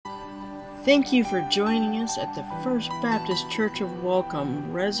Thank you for joining us at the First Baptist Church of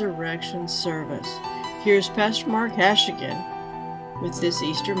Welcome Resurrection Service. Here's Pastor Mark Hashigan with this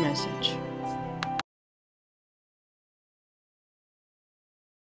Easter message.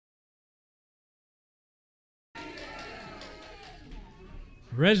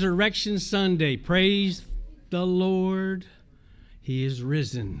 Resurrection Sunday. Praise the Lord. He is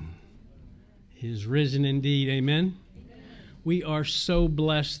risen. He is risen indeed. Amen. We are so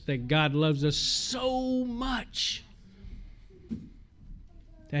blessed that God loves us so much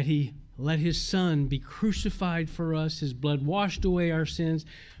that He let His Son be crucified for us. His blood washed away our sins.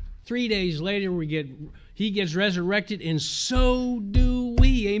 3 days later, He gets resurrected, and so do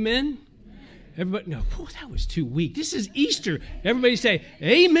we. Amen. Everybody, no, that was too weak. This is Easter. Everybody say,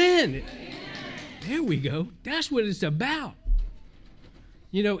 Amen. There we go. That's what it's about.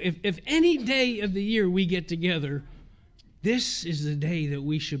 You know, if any day of the year we get together, this is the day that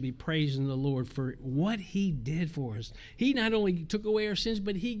we should be praising the Lord for what He did for us. He not only took away our sins,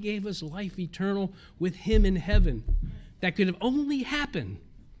 but He gave us life eternal with Him in heaven. That could have only happened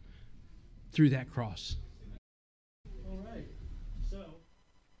through that cross. All right. So,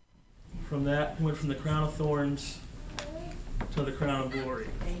 from that, we went from the crown of thorns to the crown of glory.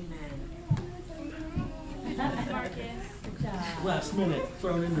 Marcus. Last minute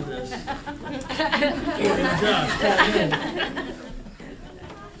thrown into this. Josh, tap in.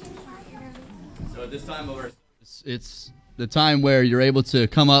 So at this time of our it's the time where you're able to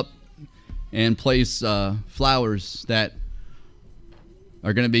come up and place flowers that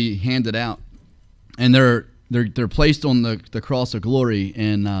are going to be handed out, and they're placed on the cross of glory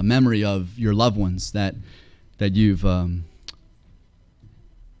in memory of your loved ones that you've that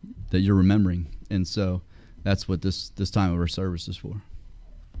you're remembering, and so that's what this time of our service is for.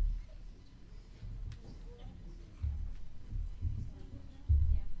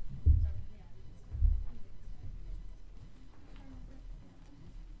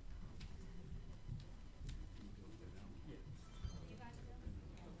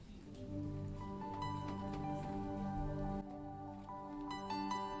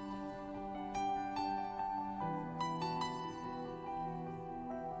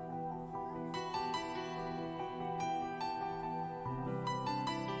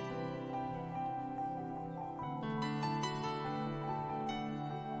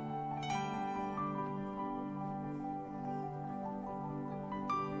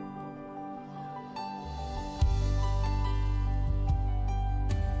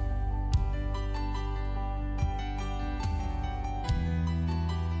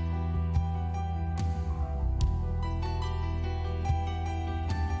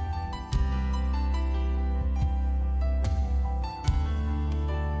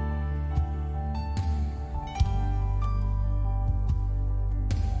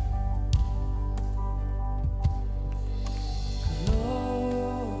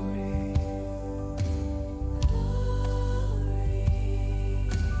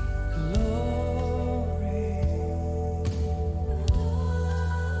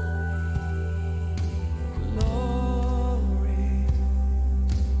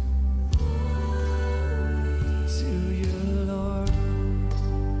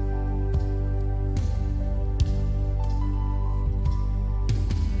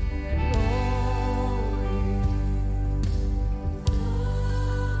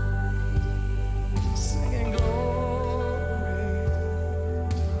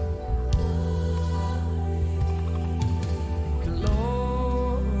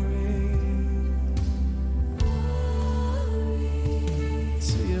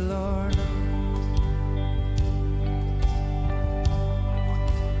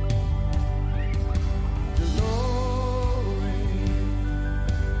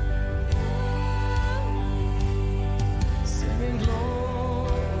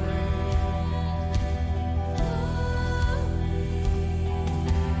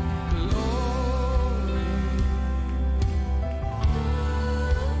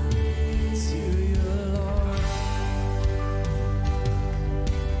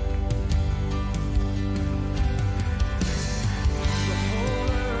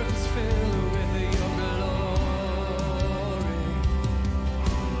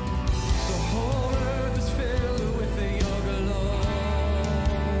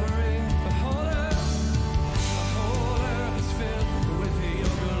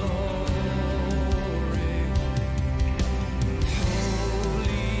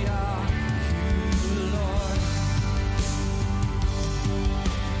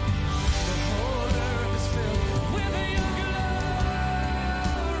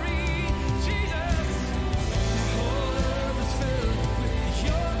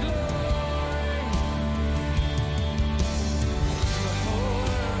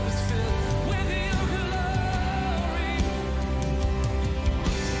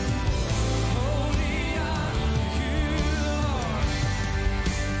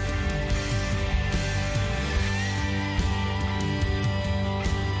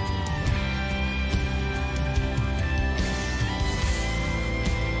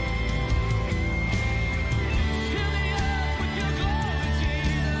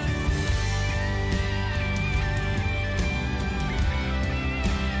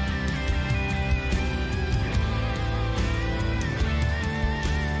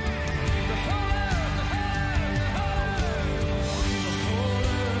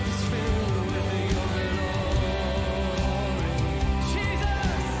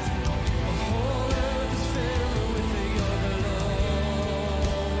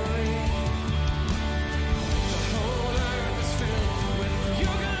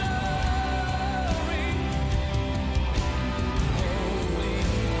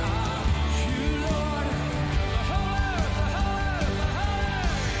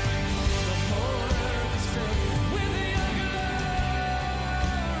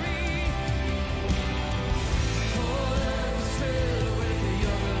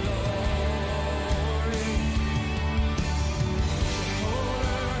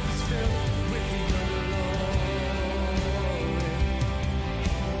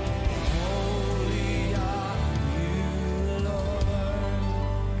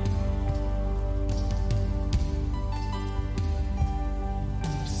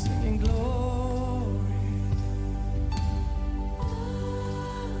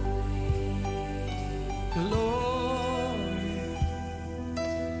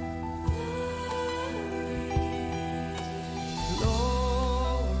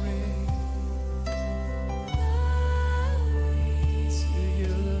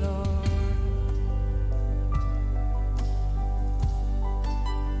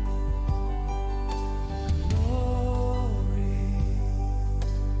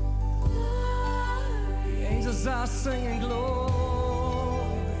 Are singing glory,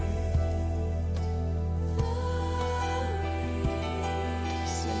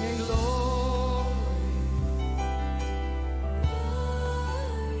 singing glory,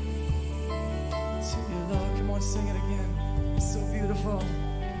 to you, Lord. Come on, sing it again. It's so beautiful.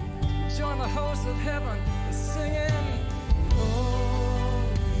 Join the host of heaven and singing glory.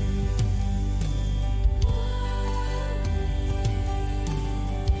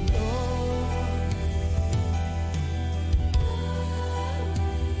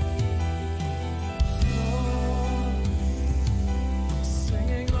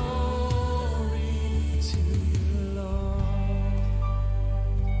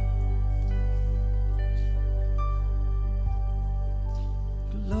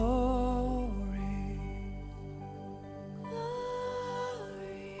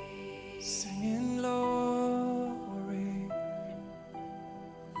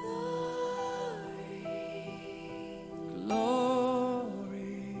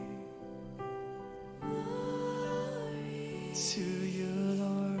 To you,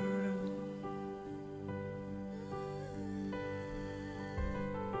 Lord.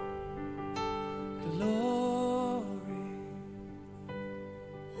 Glory,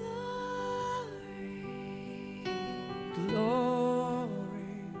 glory,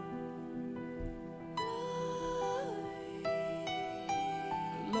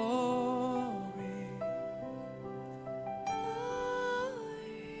 glory,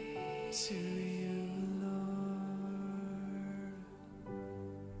 to you, Lord.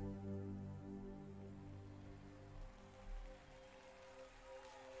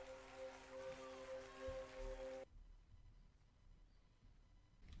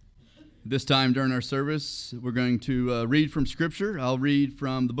 This time during our service, we're going to read from Scripture. I'll read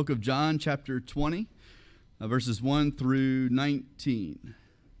from the book of John, chapter 20, verses 1 through 19.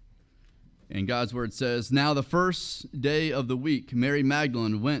 And God's word says, "Now the first day of the week, Mary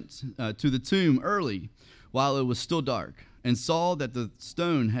Magdalene went to the tomb early while it was still dark, and saw that the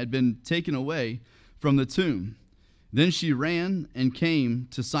stone had been taken away from the tomb. Then she ran and came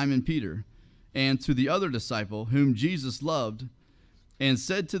to Simon Peter and to the other disciple whom Jesus loved, and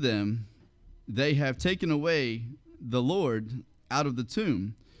said to them, 'They have taken away the Lord out of the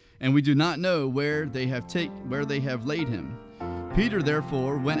tomb, and we do not know where they have laid him.' Peter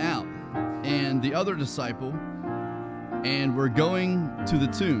therefore went out, and the other disciple, and were going to the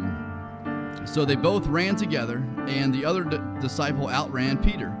tomb. So they both ran together, and the other disciple outran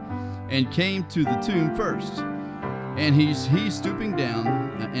Peter, and came to the tomb first. And he stooping down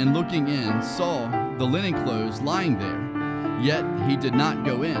and looking in, saw the linen clothes lying there, yet he did not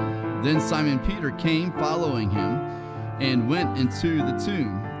go in. Then Simon Peter came following him, and went into the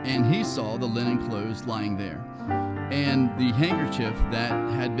tomb, and he saw the linen clothes lying there, and the handkerchief that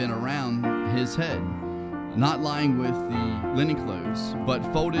had been around his head, not lying with the linen clothes, but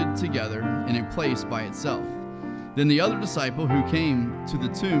folded together in a place by itself. Then the other disciple who came to the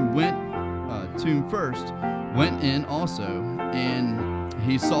tomb first went in also, and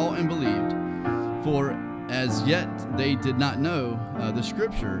he saw and believed. For as yet they did not know the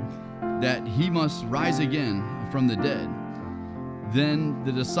scripture, that he must rise again from the dead. Then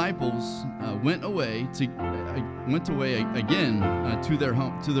the disciples went away again to their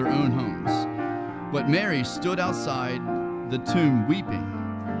own homes. But Mary stood outside the tomb weeping.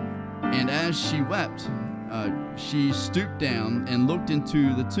 And as she wept, she stooped down and looked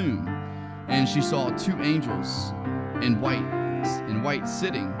into the tomb, and she saw two angels in white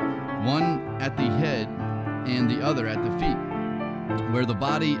sitting, one at the head and the other at the feet, where the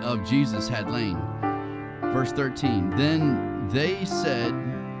body of Jesus had lain. Verse 13, then they said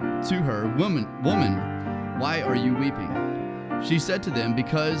to her, Woman, why are you weeping? She said to them,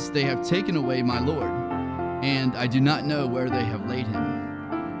 Because they have taken away my Lord, and I do not know where they have laid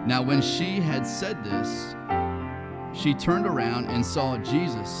him. Now when she had said this, she turned around and saw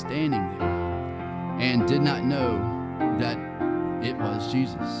Jesus standing there, and did not know that it was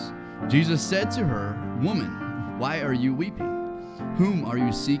Jesus. Jesus said to her, Woman, why are you weeping? Whom are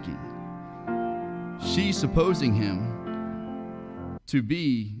you seeking? She, supposing him to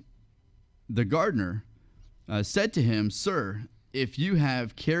be the gardener, said to him, Sir, if you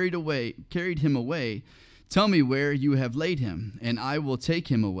have carried him away, tell me where you have laid him, and I will take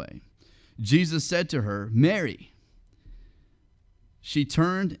him away. Jesus said to her, "Mary." She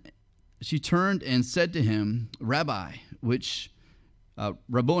turned and said to him, "Rabbi,"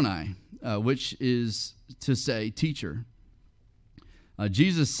 Rabboni, which is to say, teacher.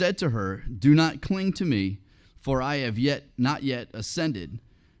 Jesus said to her, "Do not cling to me, for I have not yet ascended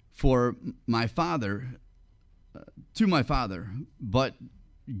to my Father, but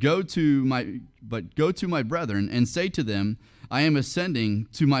go to my brethren and say to them, I am ascending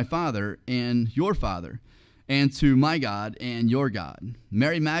to my Father and your Father, and to my God and your God."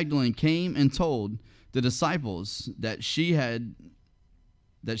 Mary Magdalene came and told the disciples that she had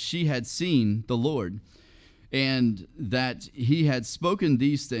seen the Lord, and that he had spoken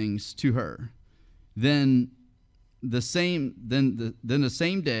these things to her. Then the same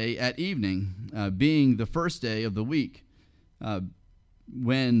day at evening, being the first day of the week,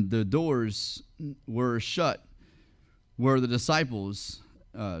 when the doors were shut, where the disciples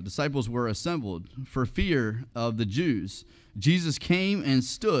were assembled for fear of the Jews, Jesus came and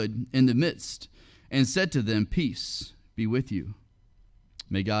stood in the midst and said to them, "Peace be with you."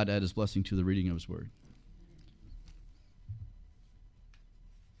 May God add his blessing to the reading of his word.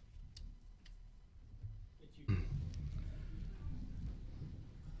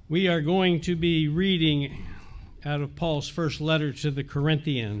 We are going to be reading out of Paul's first letter to the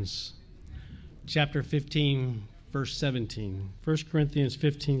Corinthians, chapter 15, verse 17. 1 Corinthians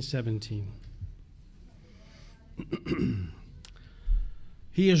 15, 17.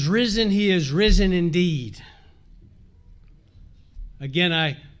 He is risen indeed. Again,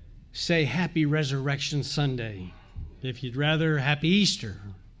 I say happy Resurrection Sunday. If you'd rather, happy Easter.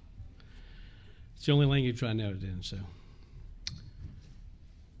 It's the only language I know it in, so.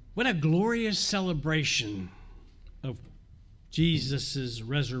 What a glorious celebration of Jesus'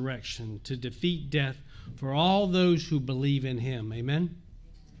 resurrection to defeat death for all those who believe in him. Amen?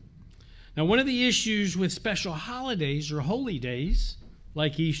 Now, one of the issues with special holidays or holy days,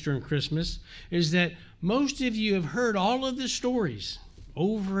 like Easter and Christmas, is that most of you have heard all of the stories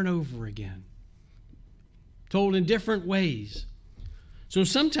over and over again, told in different ways. So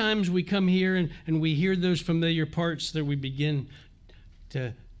sometimes we come here and we hear those familiar parts that we begin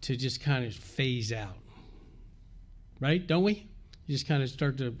to just kind of phase out. Right? Don't we? You just kind of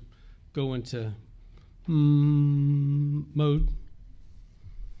start to go into mode.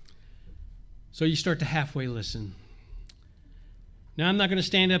 So you start to halfway listen. Now, I'm not going to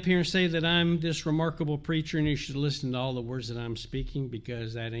stand up here and say that I'm this remarkable preacher and you should listen to all the words that I'm speaking,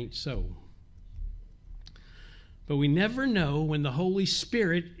 because that ain't so. But we never know when the Holy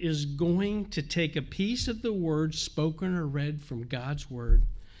Spirit is going to take a piece of the word spoken or read from God's word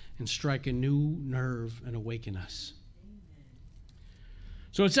and strike a new nerve and awaken us.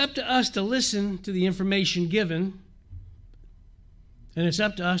 So it's up to us to listen to the information given, and it's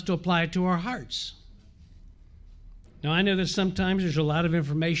up to us to apply it to our hearts. Now, I know that sometimes there's a lot of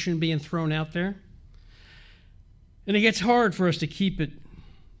information being thrown out there, and it gets hard for us to keep it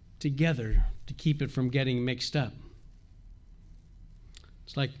together, to keep it from getting mixed up.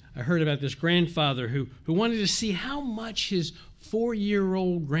 It's like I heard about this grandfather who wanted to see how much his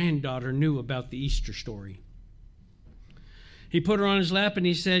 4-year-old granddaughter knew about the Easter story. He put her on his lap and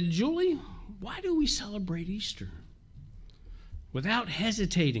he said, "Julie, why do we celebrate Easter?" Without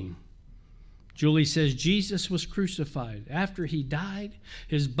hesitating, Julie says, "Jesus was crucified. After he died,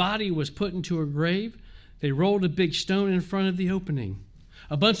 his body was put into a grave. They rolled a big stone in front of the opening.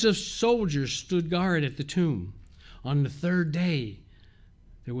 A bunch of soldiers stood guard at the tomb. On the third day,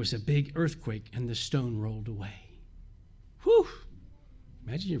 there was a big earthquake and the stone rolled away." Whew!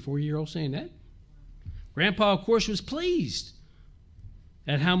 Imagine your 4-year-old saying that. Grandpa, of course, was pleased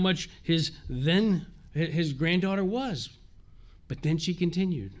at how much his granddaughter was. But then she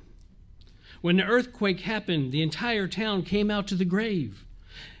continued. When the earthquake happened, the entire town came out to the grave.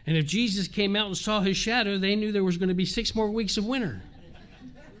 And if Jesus came out and saw his shadow, they knew there was going to be 6 more weeks of winter.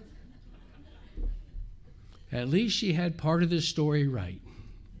 At least she had part of the story right.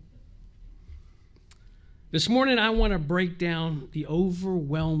 This morning, I want to break down the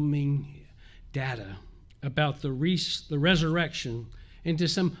overwhelming data about the resurrection into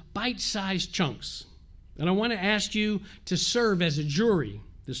some bite-sized chunks. And I want to ask you to serve as a jury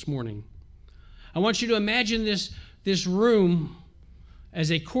this morning. I want you to imagine this room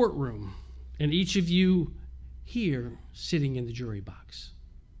as a courtroom, and each of you here sitting in the jury box.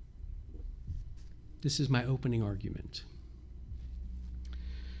 This is my opening argument.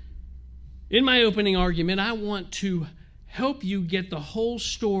 In my opening argument, I want to help you get the whole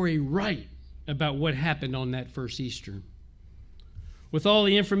story right about what happened on that first Easter. With all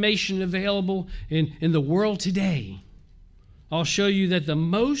the information available in the world today, I'll show you that the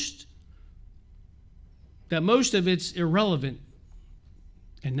most that most of it's irrelevant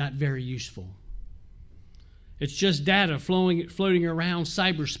and not very useful. It's just data floating around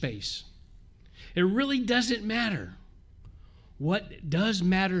cyberspace. It really doesn't matter. What does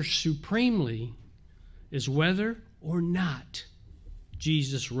matter supremely is whether or not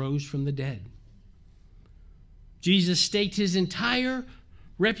Jesus rose from the dead. Jesus staked his entire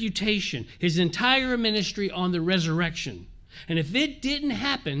reputation, his entire ministry on the resurrection. And if it didn't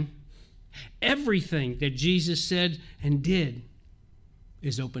happen, everything that Jesus said and did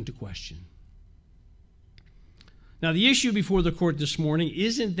is open to question. Now, the issue before the court this morning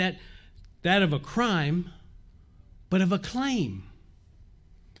isn't that of a crime, but of a claim.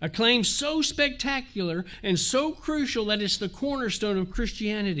 A claim so spectacular and so crucial that it's the cornerstone of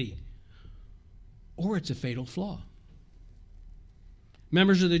Christianity. Or it's a fatal flaw.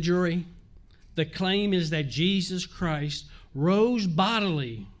 Members of the jury, the claim is that Jesus Christ rose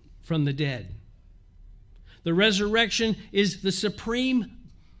bodily from the dead. The resurrection is the supreme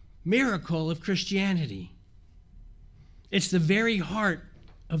miracle of Christianity. It's the very heart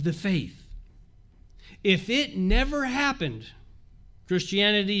of the faith. If it never happened,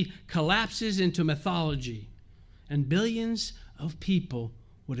 Christianity collapses into mythology, and billions of people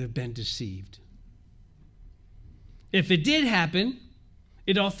would have been deceived. If it did happen,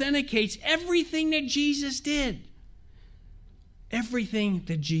 it authenticates everything that Jesus did, everything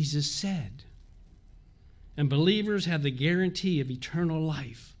that Jesus said. And believers have the guarantee of eternal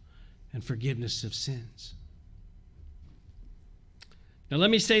life and forgiveness of sins. Now, let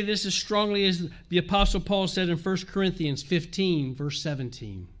me say this as strongly as the Apostle Paul said in 1 Corinthians 15, verse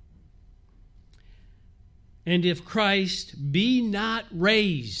 17. And if Christ be not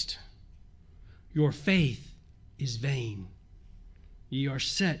raised, your faith is vain. Ye are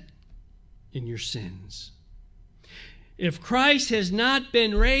set in your sins. If Christ has not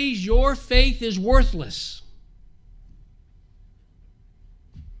been raised, your faith is worthless.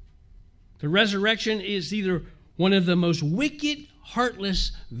 The resurrection is either one of the most wicked,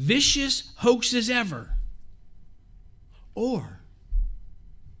 heartless, vicious hoaxes ever, or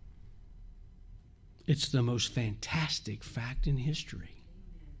it's the most fantastic fact in history.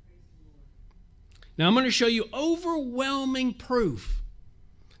 Now, I'm going to show you overwhelming proof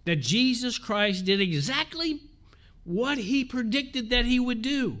that Jesus Christ did exactly what he predicted that he would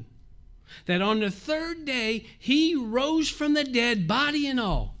do. That on the third day, he rose from the dead, body and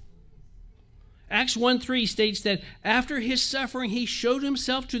all. Acts 1:3 states that after his suffering, he showed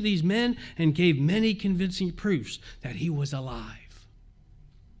himself to these men and gave many convincing proofs that he was alive.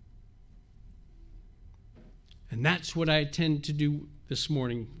 And that's what I intend to do this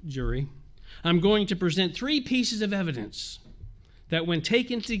morning, jury. I'm going to present 3 pieces of evidence that, when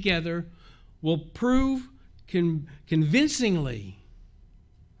taken together, will prove convincingly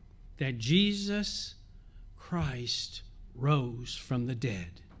that Jesus Christ rose from the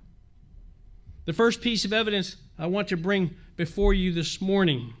dead. The first piece of evidence I want to bring before you this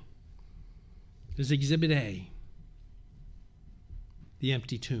morning is Exhibit A, the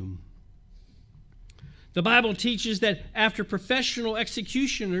empty tomb. The Bible teaches that after professional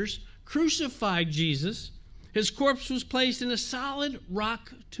executioners crucified Jesus, his corpse was placed in a solid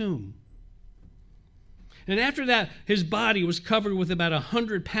rock tomb. And after that, his body was covered with about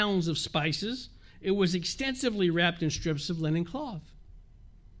 100 pounds of spices. It was extensively wrapped in strips of linen cloth.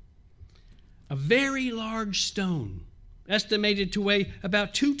 A very large stone, estimated to weigh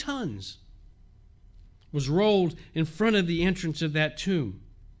about 2 tons, was rolled in front of the entrance of that tomb.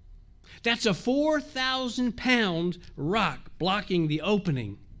 That's a 4,000-pound rock blocking the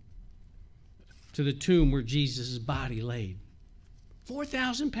opening to the tomb where Jesus' body laid.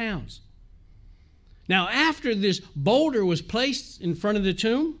 4,000 pounds. Now, after this boulder was placed in front of the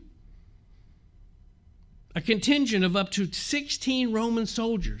tomb, a contingent of up to 16 Roman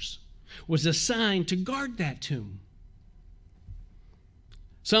soldiers was assigned to guard that tomb.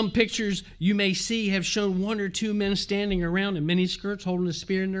 Some pictures you may see have shown 1 or 2 men standing around in miniskirts holding a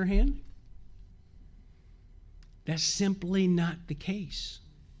spear in their hand. That's simply not the case.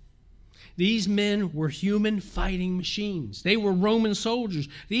 These men were human fighting machines. They were Roman soldiers.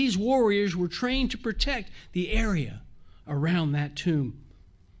 These warriors were trained to protect the area around that tomb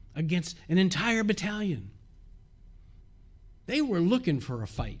against an entire battalion. They were looking for a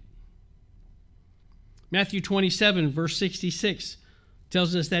fight. Matthew 27, verse 66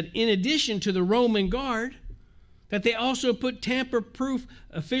 tells us that in addition to the Roman guard, that they also put tamper-proof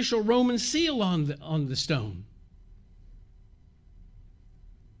official Roman seal on the stone.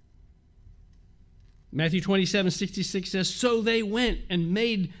 Matthew 27, 66 says, so they went and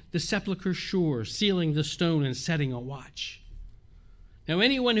made the sepulchre sure, sealing the stone and setting a watch. Now,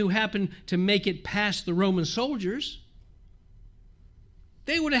 anyone who happened to make it past the Roman soldiers,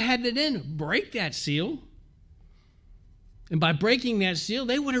 they would have had to then break that seal. And by breaking that seal,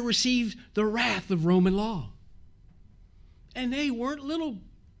 they would have received the wrath of Roman law. And they weren't little,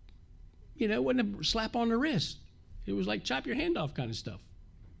 wasn't a slap on the wrist. It was like chop your hand off kind of stuff.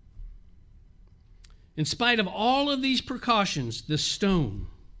 In spite of all of these precautions, the stone,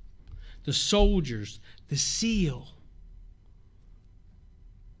 the soldiers, the seal,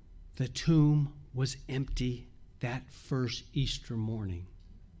 the tomb was empty that first Easter morning.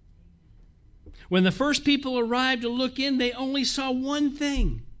 When the first people arrived to look in, they only saw one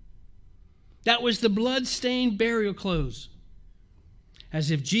thing. That was the blood-stained burial clothes,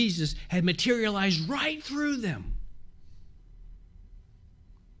 as if Jesus had materialized right through them.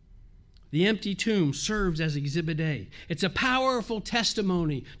 The empty tomb serves as Exhibit A. It's a powerful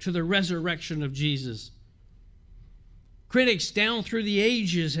testimony to the resurrection of Jesus. Critics down through the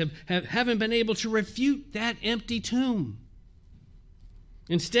ages haven't been able to refute that empty tomb.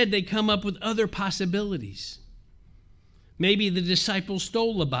 Instead, they come up with other possibilities. Maybe the disciples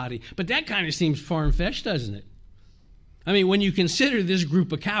stole the body, but that kind of seems far-fetched, doesn't it? I mean, when you consider this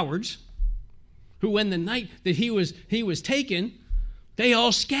group of cowards, who when the night that he was taken, they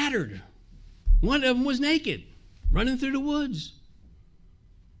all scattered. One of them was naked, running through the woods.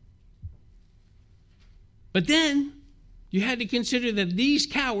 But then you had to consider that these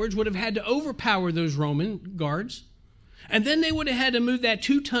cowards would have had to overpower those Roman guards. And then they would have had to move that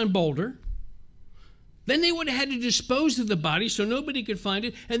 2-ton boulder. Then they would have had to dispose of the body so nobody could find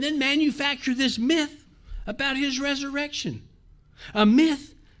it. And then manufacture this myth about his resurrection. A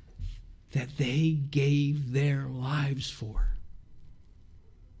myth that they gave their lives for.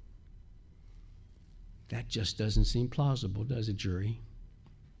 That just doesn't seem plausible, does it, jury?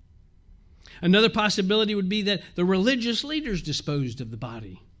 Another possibility would be that the religious leaders disposed of the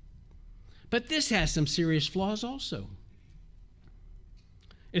body. But this has some serious flaws also.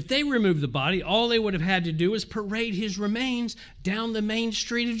 If they removed the body, all they would have had to do is parade his remains down the main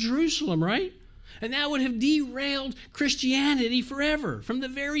street of Jerusalem, right? And that would have derailed Christianity forever from the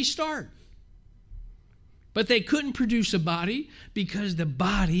very start. But they couldn't produce a body because the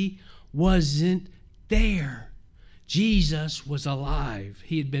body wasn't there. Jesus was alive.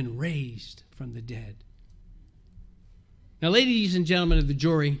 He had been raised from the dead. Now, ladies and gentlemen of the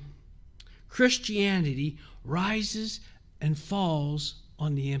jury, Christianity rises and falls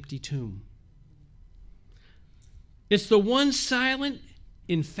on the empty tomb. It's the one silent,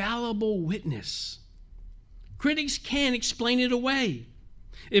 infallible witness. Critics can't explain it away.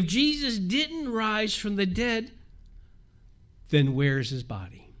 If Jesus didn't rise from the dead, then where's his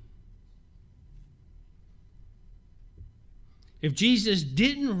body? If Jesus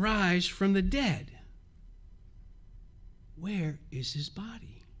didn't rise from the dead, where is his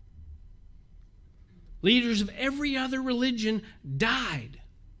body? Leaders of every other religion died,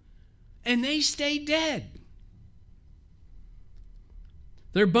 and they stayed dead.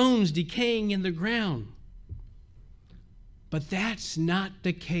 Their bones decaying in the ground. But that's not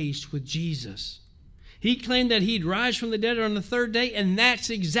the case with Jesus. He claimed that he'd rise from the dead on the third day, and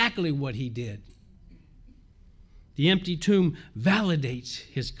that's exactly what he did. The empty tomb validates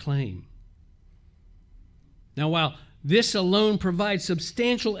his claim. Now, while this alone provides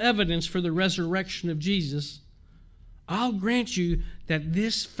substantial evidence for the resurrection of Jesus, I'll grant you that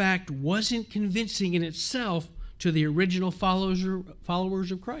this fact wasn't convincing in itself to the original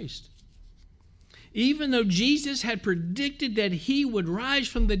followers of Christ. Even though Jesus had predicted that he would rise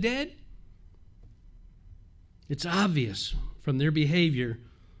from the dead, it's obvious from their behavior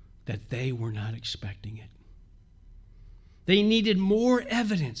that they were not expecting it. They needed more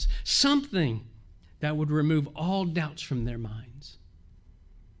evidence, something that would remove all doubts from their minds.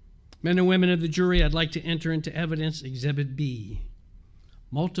 Men and women of the jury, I'd like to enter into evidence Exhibit B,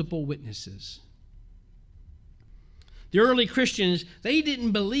 multiple witnesses. The early Christians, they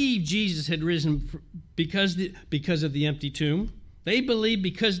didn't believe Jesus had risen because of the empty tomb. They believed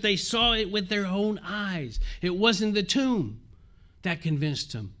because they saw it with their own eyes. It wasn't the tomb that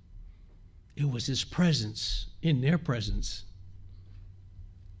convinced them. It was his presence in their presence.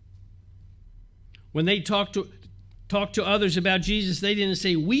 When they talked to others about Jesus, they didn't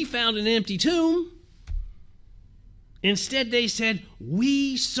say, "We found an empty tomb." Instead, they said,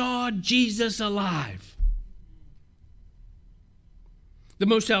 "We saw Jesus alive." The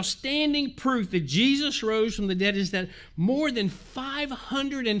most outstanding proof that Jesus rose from the dead is that more than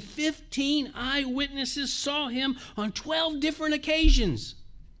 515 eyewitnesses saw him on 12 different occasions.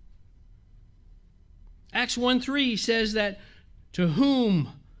 Acts 1:3 says that, "To whom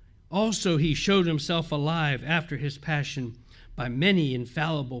also he showed himself alive after his passion by many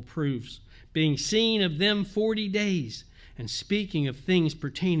infallible proofs, being seen of them 40 days, and speaking of things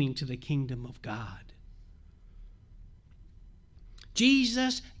pertaining to the kingdom of God.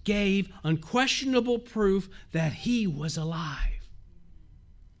 Jesus gave unquestionable proof that he was alive.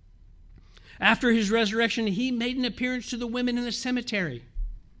 After his resurrection, he made an appearance to the women in the cemetery.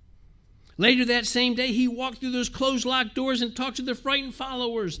 Later that same day, he walked through those closed locked doors and talked to the frightened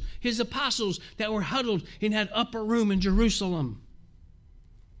followers, his apostles that were huddled in that upper room in Jerusalem.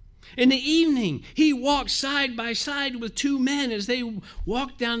 In the evening, he walked side by side with two men as they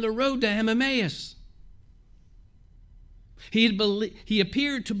walked down the road to Emmaus. He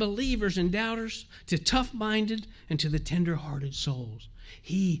appeared to believers and doubters, to tough-minded and to the tender-hearted souls.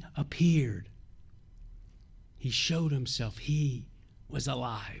 He appeared. He showed himself. He was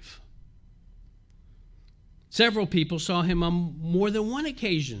alive. Several people saw him on more than one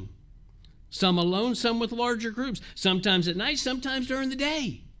occasion. Some alone, some with larger groups. Sometimes at night, sometimes during the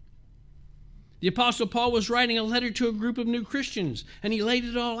day. The Apostle Paul was writing a letter to a group of new Christians, and he laid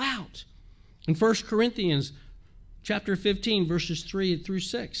it all out. In 1 Corinthians chapter 15, verses 3 through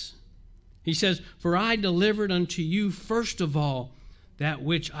 6, he says, "For I delivered unto you first of all that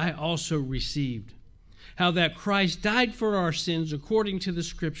which I also received, how that Christ died for our sins according to the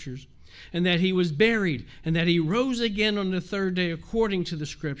Scriptures, and that he was buried, and that he rose again on the third day according to the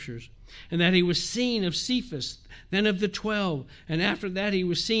Scriptures, and that he was seen of Cephas, then of the 12, and after that he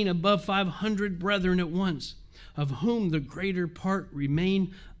was seen above 500 brethren at once, of whom the greater part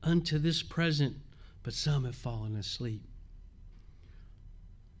remain unto this present, but some have fallen asleep."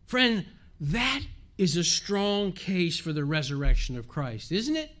 Friend, that is a strong case for the resurrection of Christ,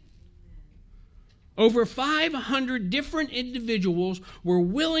 isn't it? Over 500 different individuals were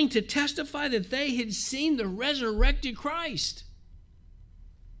willing to testify that they had seen the resurrected Christ.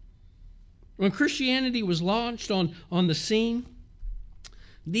 When Christianity was launched on the scene,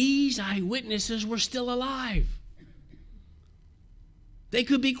 these eyewitnesses were still alive. They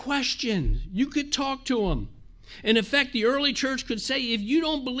could be questioned. You could talk to them. In effect, the early church could say, if you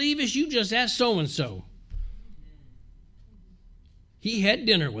don't believe us, you just ask so-and-so. He had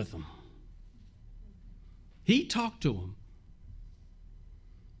dinner with them. He talked to them.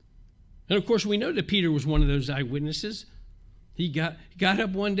 And of course, we know that Peter was one of those eyewitnesses. He got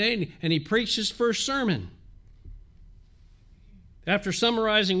up one day and he preached his first sermon. After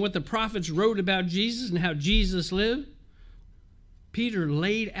summarizing what the prophets wrote about Jesus and how Jesus lived, Peter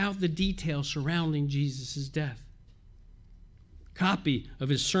laid out the details surrounding Jesus' death. A copy of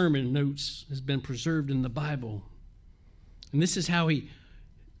his sermon notes has been preserved in the Bible. And this is how he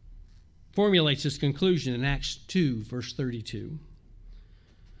formulates his conclusion in Acts 2, verse 32.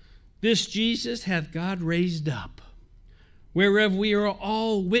 "This Jesus hath God raised up, whereof we are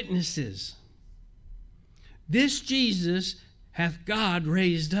all witnesses." This Jesus hath God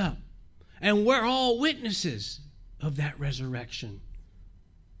raised up, and we're all witnesses of that resurrection.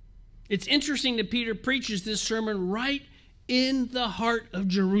 It's interesting that Peter preaches this sermon right in the heart of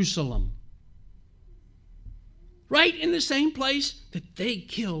Jerusalem, right in the same place that they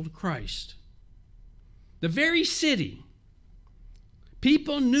killed Christ. The very city.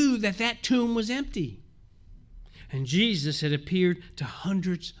 People knew that that tomb was empty. And Jesus had appeared to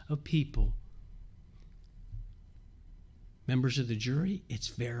hundreds of people. Members of the jury, it's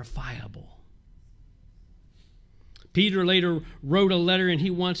verifiable. Peter later wrote a letter, and he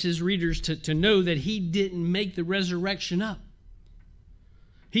wants his readers to know that he didn't make the resurrection up.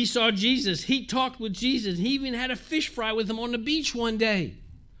 He saw Jesus. He talked with Jesus. He even had a fish fry with him on the beach one day.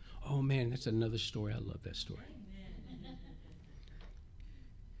 Oh, man, that's another story. I love that story.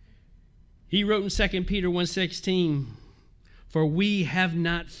 He wrote in 2 Peter 1:16, "For we have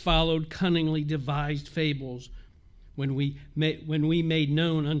not followed cunningly devised fables when we made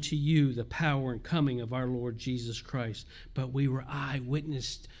known unto you the power and coming of our Lord Jesus Christ, but we were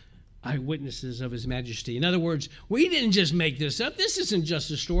eyewitnesses of his majesty." In other words, we didn't just make this up. This isn't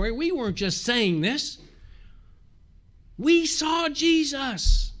just a story. We weren't just saying this. We saw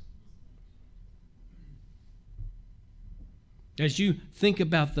Jesus. As you think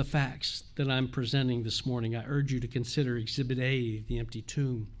about the facts that I'm presenting this morning, I urge you to consider Exhibit A, the empty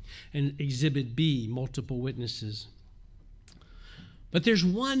tomb, and Exhibit B, multiple witnesses. But there's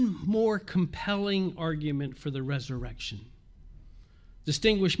one more compelling argument for the resurrection.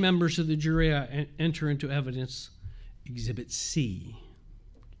 Distinguished members of the jury enter into evidence Exhibit C,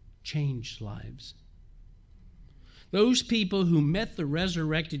 changed lives. Those people who met the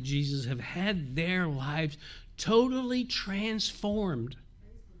resurrected Jesus have had their lives totally transformed.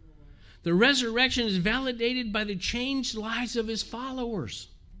 The resurrection is validated by the changed lives of his followers.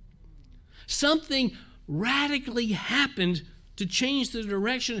 Something radically happened to change the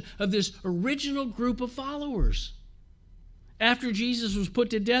direction of this original group of followers. After Jesus was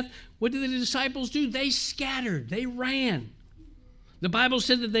put to death, what did the disciples do? They scattered. They ran. The Bible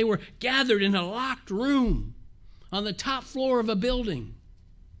said that they were gathered in a locked room on the top floor of a building.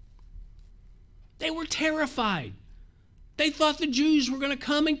 They were terrified. They thought the Jews were going to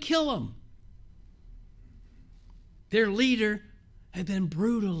come and kill them. Their leader had been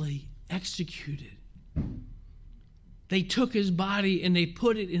brutally executed. They took his body and they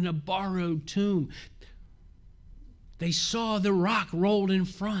put it in a borrowed tomb. They saw the rock rolled in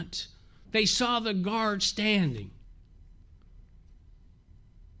front. They saw the guard standing.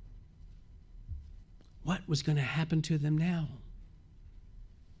 What was going to happen to them now?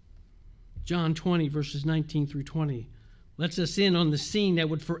 John 20, verses 19 through 20, lets us in on the scene that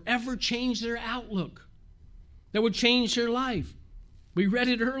would forever change their outlook, that would change their life. We read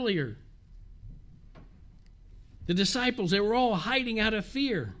it earlier. The disciples, they were all hiding out of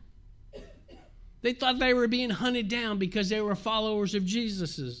fear. They thought they were being hunted down because they were followers of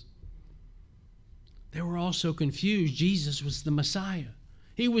Jesus's. They were also confused. Jesus was the Messiah.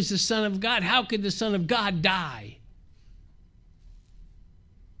 He was the Son of God. How could the Son of God die?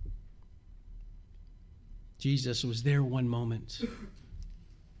 Jesus was there one moment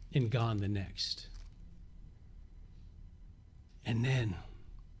and gone the next. And then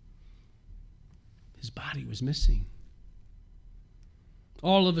his body was missing.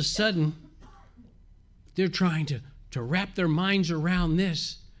 All of a sudden, they're trying to wrap their minds around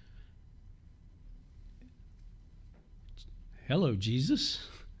this. Hello, Jesus.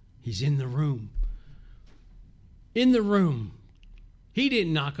 He's in the room. In the room. He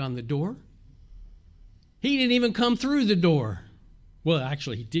didn't knock on the door. He didn't even come through the door. Well,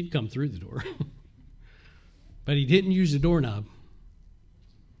 actually, he did come through the door. But he didn't use the doorknob.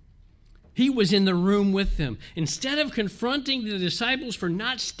 He was in the room with them. Instead of confronting the disciples for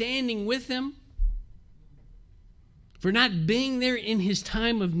not standing with him, for not being there in his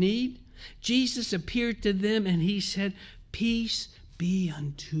time of need, Jesus appeared to them and he said, "Peace be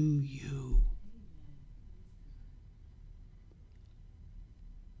unto you."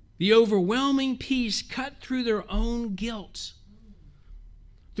 The overwhelming peace cut through their own guilt,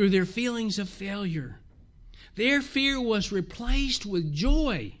 through their feelings of failure. Their fear was replaced with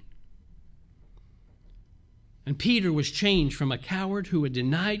joy. And Peter was changed from a coward who had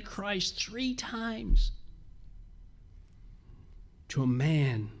denied Christ 3 times to a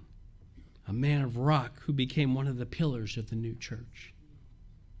man of rock who became one of the pillars of the new church.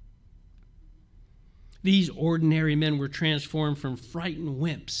 These ordinary men were transformed from frightened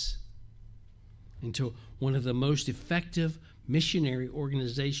wimps into one of the most effective missionary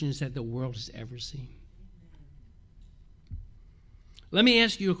organizations that the world has ever seen. Let me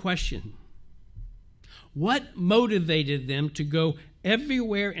ask you a question. What motivated them to go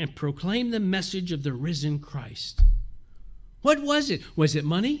everywhere and proclaim the message of the risen Christ? What was it? Was it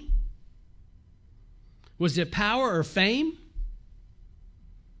money? Was it power or fame?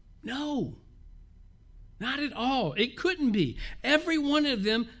 No, not at all. It couldn't be. Every one of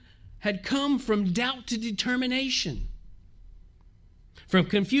them had come from doubt to determination, from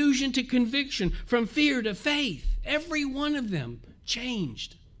confusion to conviction, from fear to faith. Every one of them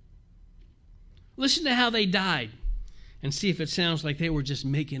changed. Listen to how they died and see if it sounds like they were just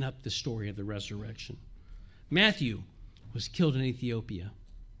making up the story of the resurrection. Matthew was killed in Ethiopia.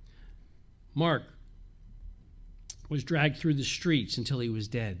 Mark was dragged through the streets until he was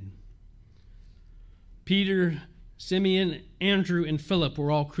dead. Peter, Simeon, Andrew, and Philip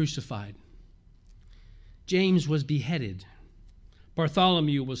were all crucified. James was beheaded.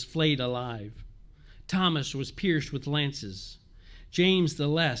 Bartholomew was flayed alive. Thomas was pierced with lances. James the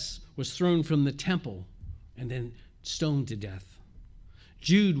Less was thrown from the temple and then stoned to death.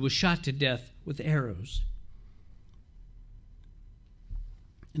 Jude was shot to death with arrows.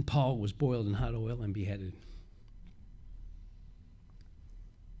 And Paul was boiled in hot oil and beheaded.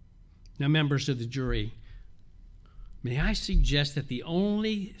 Now, members of the jury, may I suggest that the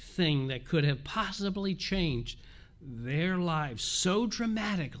only thing that could have possibly changed their lives so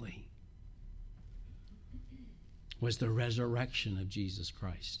dramatically was the resurrection of Jesus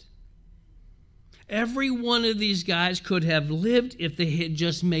Christ. Every one of these guys could have lived if they had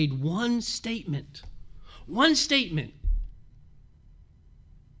just made one statement. One statement.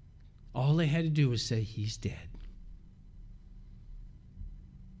 All they had to do was say, "He's dead."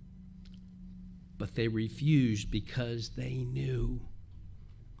 But they refused because they knew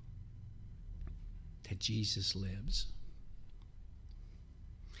that Jesus lives.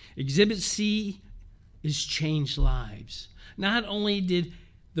 Exhibit C is changed lives. Not only did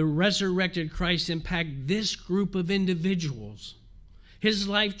the resurrected Christ impact this group of individuals? His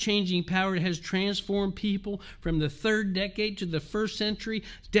life-changing power has transformed people from the 3rd decade to the 1st century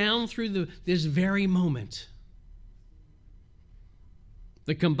down through this very moment.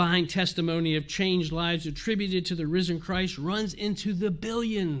 The combined testimony of changed lives attributed to the risen Christ runs into the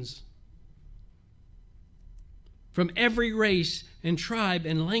billions. From every race and tribe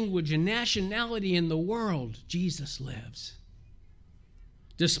and language and nationality in the world, Jesus lives.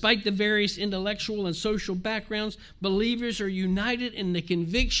 Despite the various intellectual and social backgrounds, believers are united in the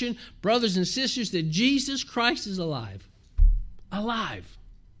conviction, brothers and sisters, that Jesus Christ is alive. Alive.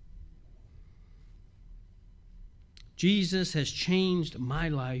 Jesus has changed my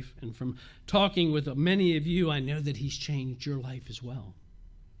life, and from talking with many of you, I know that he's changed your life as well.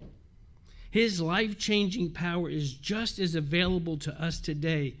 His life-changing power is just as available to us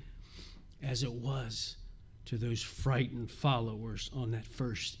today as it was to those frightened followers on that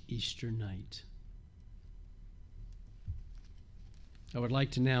first Easter night. I would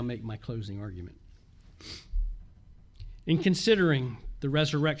like to now make my closing argument. In considering the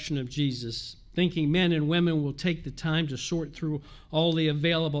resurrection of Jesus, thinking men and women will take the time to sort through all the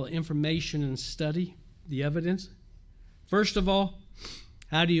available information and study the evidence. First of all,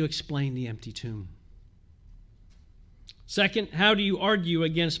 how do you explain the empty tomb? Second, how do you argue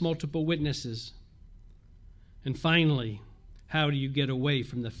against multiple witnesses? And finally, how do you get away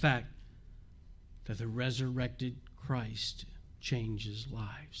from the fact that the resurrected Christ changes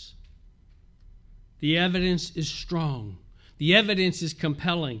lives? The evidence is strong. The evidence is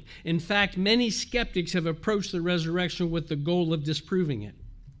compelling. In fact, many skeptics have approached the resurrection with the goal of disproving it.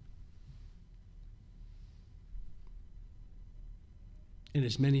 And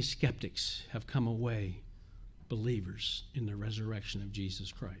as many skeptics have come away believers in the resurrection of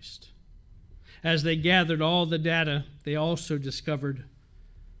Jesus Christ. As they gathered all the data, they also discovered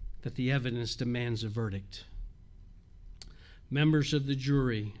that the evidence demands a verdict. Members of the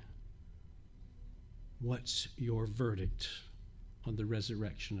jury, what's your verdict on the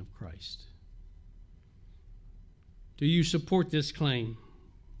resurrection of Christ? Do you support this claim,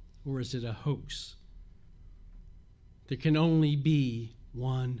 or is it a hoax? There can only be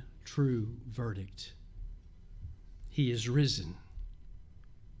one true verdict. He is risen.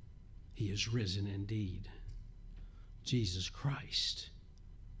 He is risen indeed. Jesus Christ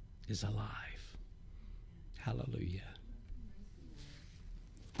is alive. Hallelujah.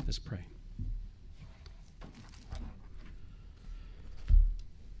 Let's pray.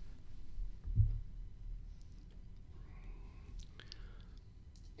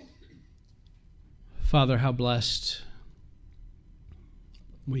 Father, how blessed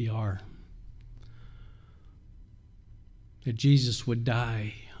we are that Jesus would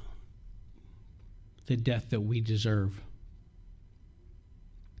die the death that we deserve,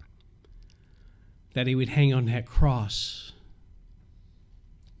 that he would hang on that cross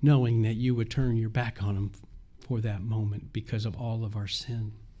knowing that you would turn your back on him for that moment because of all of our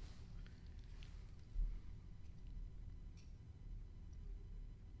sin.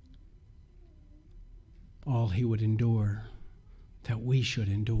 All he would endure that we should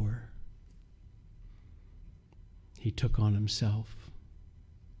endure, he took on himself.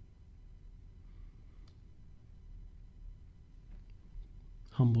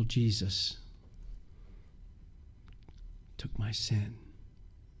 Humble Jesus took my sin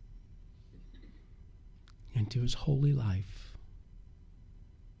into his holy life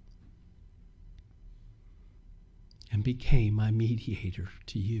and became my mediator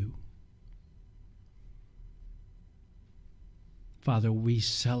to you. Father, we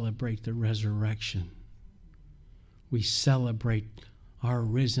celebrate the resurrection. We celebrate our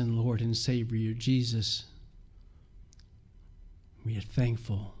risen Lord and Savior, Jesus. We are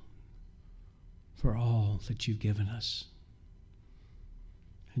thankful for all that you've given us.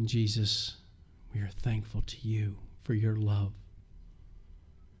 And Jesus, we are thankful to you for your love.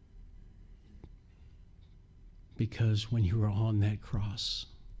 Because when you were on that cross,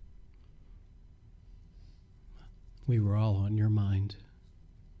 we were all on your mind.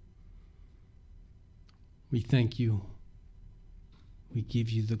 We thank you. We give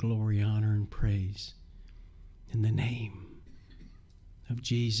you the glory, honor, and praise in the name of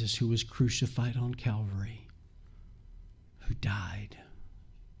Jesus, who was crucified on Calvary, who died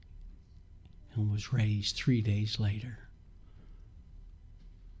and was raised 3 days later.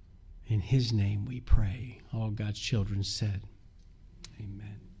 In his name we pray. All God's children said,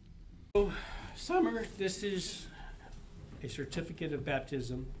 amen. So, Summer, this is a certificate of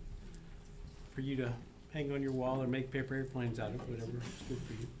baptism for you to hang on your wall or make paper airplanes out of, whatever is good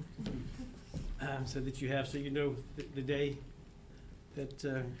for you. So that you have, so you know the day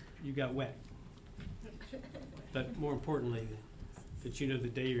that you got wet. But more importantly, that you know the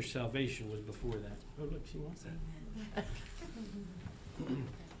day of your salvation was before that. Oh, look, she wants that.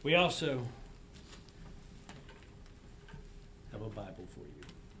 We also have a Bible for you.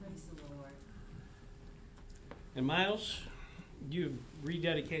 Praise the Lord. And Miles, you've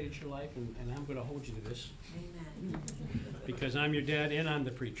rededicated your life, and I'm going to hold you to this. Amen. Because I'm your dad and I'm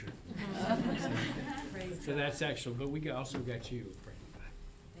the preacher. Praise So God. that's excellent. But we also got you, Frank,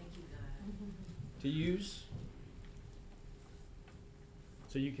 Thank you, God. to use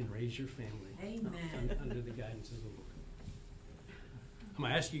so you can raise your family Amen. under the guidance of the Lord. I'm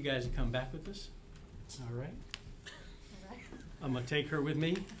going to ask you guys to come back with us. All right? I'm going to take her with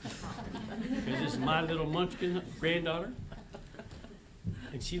me. Because this is my little munchkin granddaughter.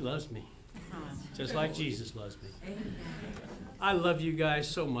 And she loves me. Just like Jesus loves me. Amen. I love you guys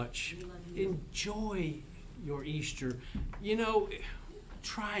so much. We love you. Enjoy your Easter. You know,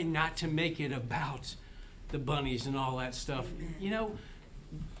 try not to make it about the bunnies and all that stuff. Amen. You know,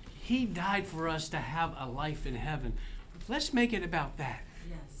 He died for us to have a life in heaven. Let's make it about that.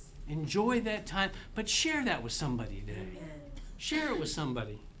 Yes. Enjoy that time, but share that with somebody today. Amen. Share it with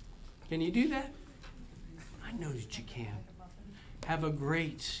somebody. Can you do that? I know that you can. Have a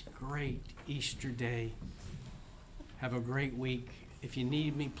great, great Easter day. Have a great week. If you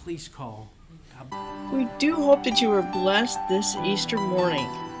need me, please call. We do hope that you were blessed this Easter morning.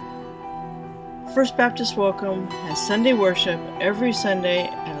 First Baptist Welcome has Sunday worship every Sunday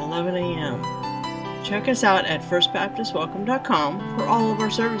at 11 a.m. Check us out at firstbaptistwelcome.com for all of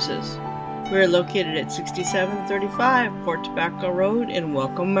our services. We are located at 6735 Port Tobacco Road in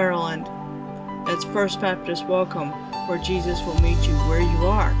Welcome, Maryland. That's First Baptist Welcome, where Jesus will meet you where you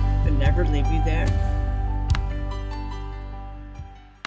are, but never leave you there.